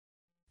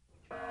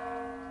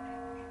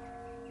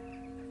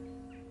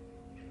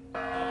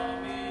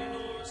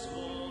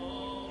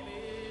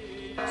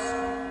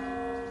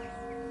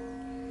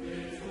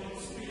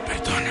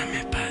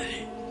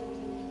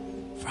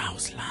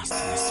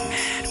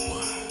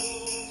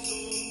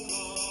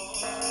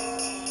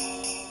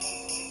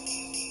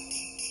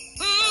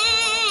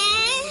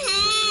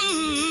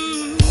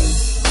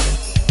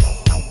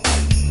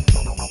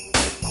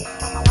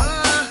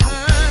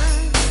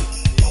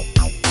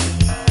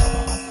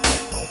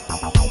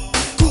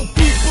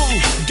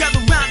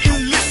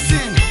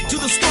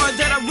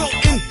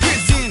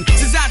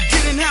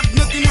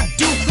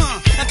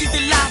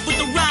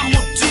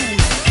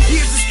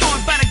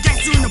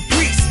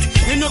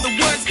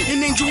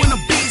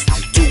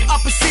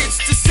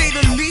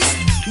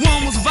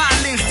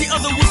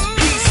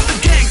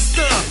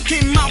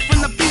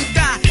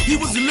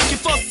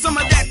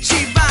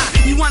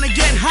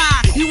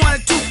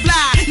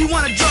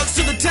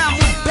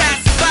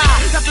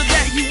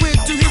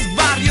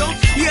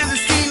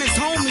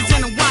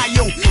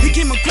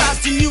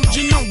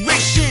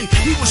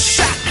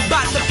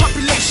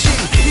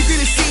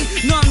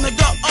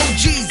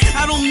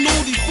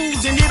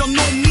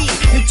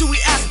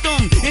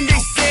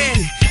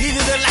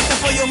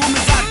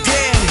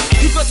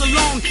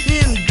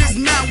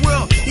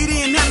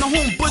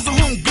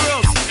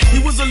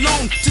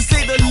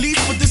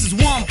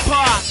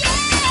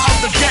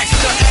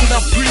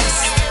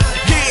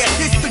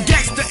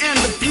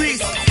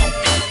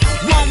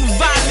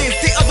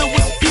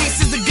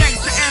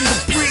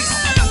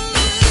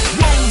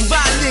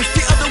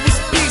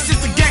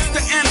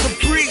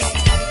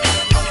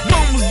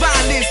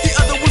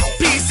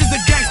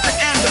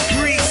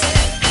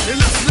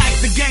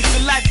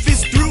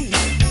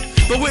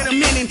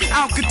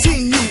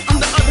continue. On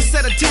the other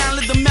side of town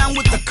lived the man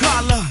with the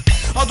collar.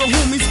 All the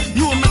homies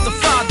knew him as the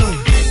father.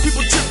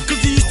 People trip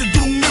cause he used to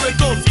do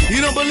miracles.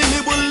 You don't believe me?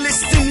 Well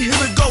listen, here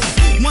it goes.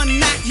 One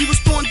night he was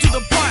thrown to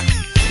the park.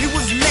 It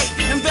was late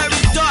and very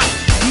dark.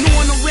 No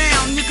one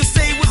around, you could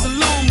say he was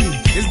alone.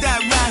 Is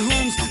that right,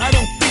 Holmes? I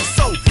don't think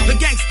so. The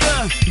gangster,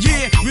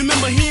 yeah,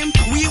 remember him?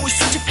 We was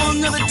searching for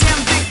another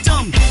damn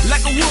victim.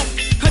 Like a wolf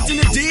hunting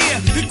a deer.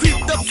 He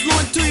creeped up slow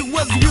until he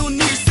was real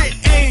near. Said,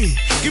 hey,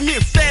 give me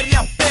a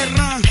feria,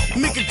 perra.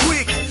 Make it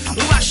quick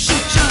or I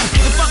shoot ya.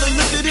 The father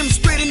looked at him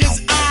straight in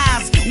his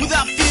eyes.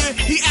 Without fear,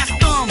 he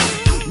asked him,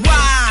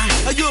 why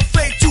are you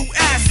afraid to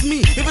ask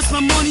me? If it's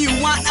my money you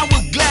want, I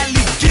will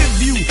gladly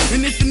give you.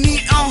 And if you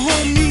need a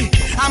homie,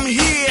 I'm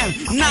here,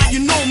 now you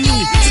know me.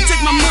 So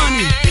take my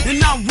money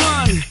and I'll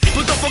run.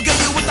 But don't forget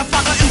you with the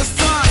father and the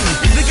son.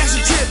 The guy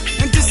should trip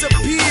and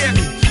disappear.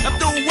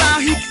 After a while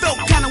he felt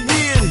kinda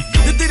weird.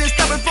 It didn't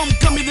stop him from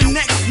coming the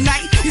next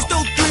night. He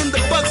still throwing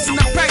the bucks and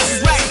the price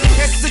is right.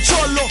 Ese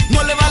cholo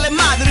no le vale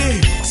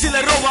madre si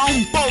le roba a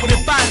un pobre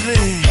padre.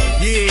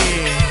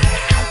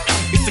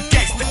 Yeah, it's the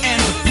gangster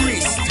and the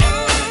priest.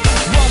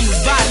 One was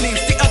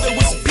violence, the other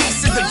was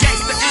peace. It's the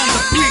gangster and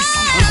the priest.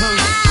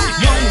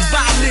 One was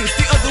violence,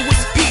 the other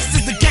was peace.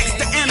 It's the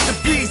gangster and the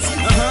priest.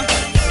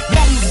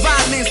 One was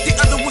violence, the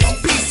other was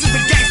peace. It's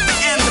the gangster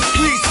and the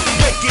priest.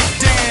 Break it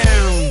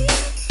down.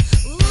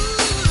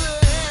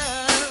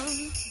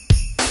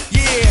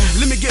 Yeah,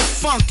 let me get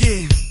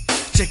funky.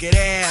 Check it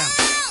out.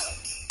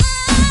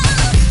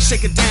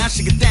 Shake it down,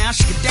 shake it down,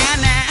 shake it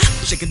down now.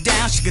 Shake it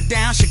down, shake it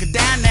down, shake it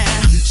down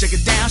now. Shake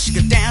it down, shake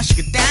it down, shake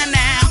it down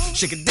now.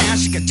 Shake it down,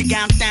 shake it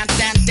down, down,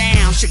 down,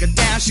 down. Shake it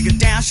down, shake it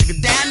down, shake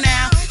it down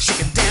now.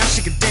 Shake it down,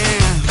 shake it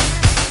down.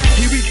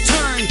 He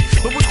returned,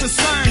 but was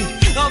concerned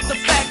of the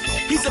fact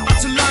he's about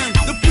to learn.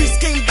 The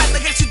priest came back,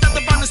 like actually stopped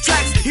up on his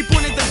tracks. He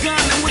pointed the gun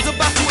and was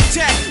about to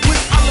attack. When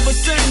all of a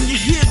sudden you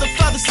hear the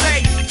father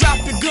say, drop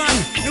your gun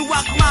and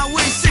walk my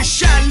way. Say,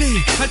 Charlie,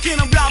 I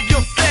can't rob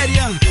your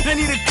feria. I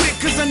need it quick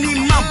cause I need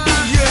my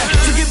boo, yeah.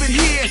 So give it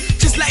here,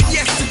 just like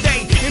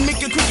yesterday. And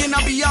make it quick and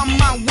I'll be on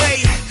my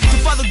way. The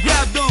father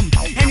grabbed him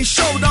and he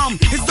showed him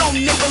his own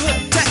neighborhood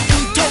tech. And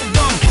he told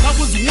them, I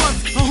was once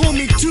a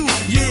homie too,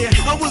 yeah.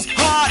 I was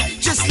hard,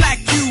 just like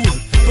you.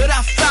 But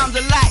I found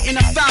a light and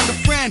I found a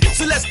friend.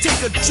 So let's take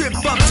a trip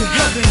up to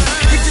heaven.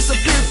 He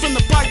disappeared from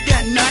the park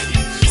that night.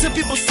 Some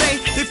people say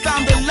they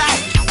found a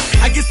light.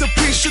 I guess the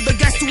priest showed the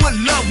gangster what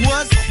love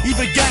was.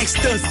 Even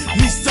gangsters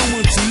need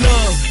someone to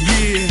love,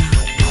 yeah.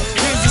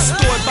 Here's a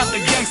story about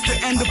the gangster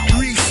and the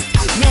priest.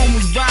 One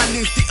was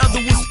violence, the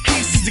other was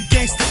peace. It's the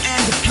gangster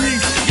and the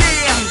priest,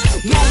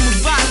 yeah. One was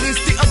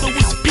violence, the other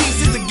was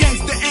peace. It's the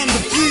gangster and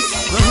the priest,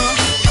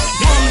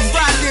 One was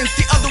violence,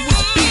 the other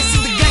was peace.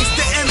 It's the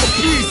gangster and the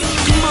priest.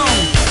 Come on.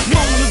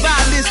 One was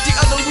violence, the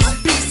other was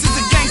peace. It's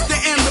the gangster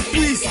and the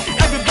priest.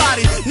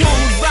 Everybody. One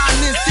was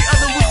violence, the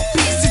other was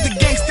peace. It's the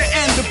gangster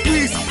and the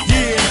priest,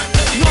 yeah.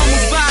 One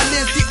was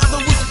violence, the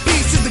other was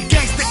peace. It's the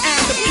gangster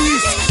and the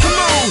priest. Come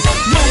on.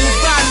 One was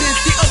violence,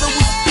 the other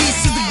was peace.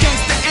 It's the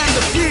gangster and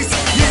the priest,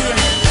 yeah.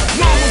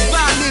 One was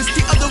violence,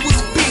 the other was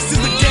peace.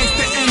 It's the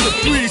gangster and the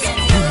priest.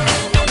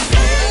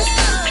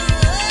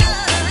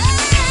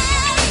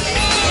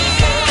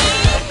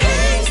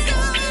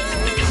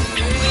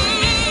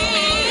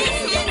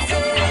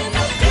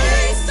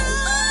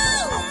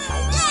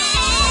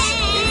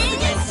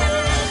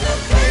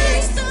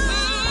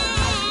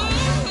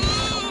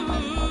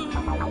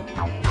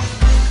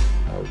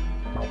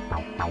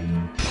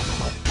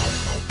 Wow.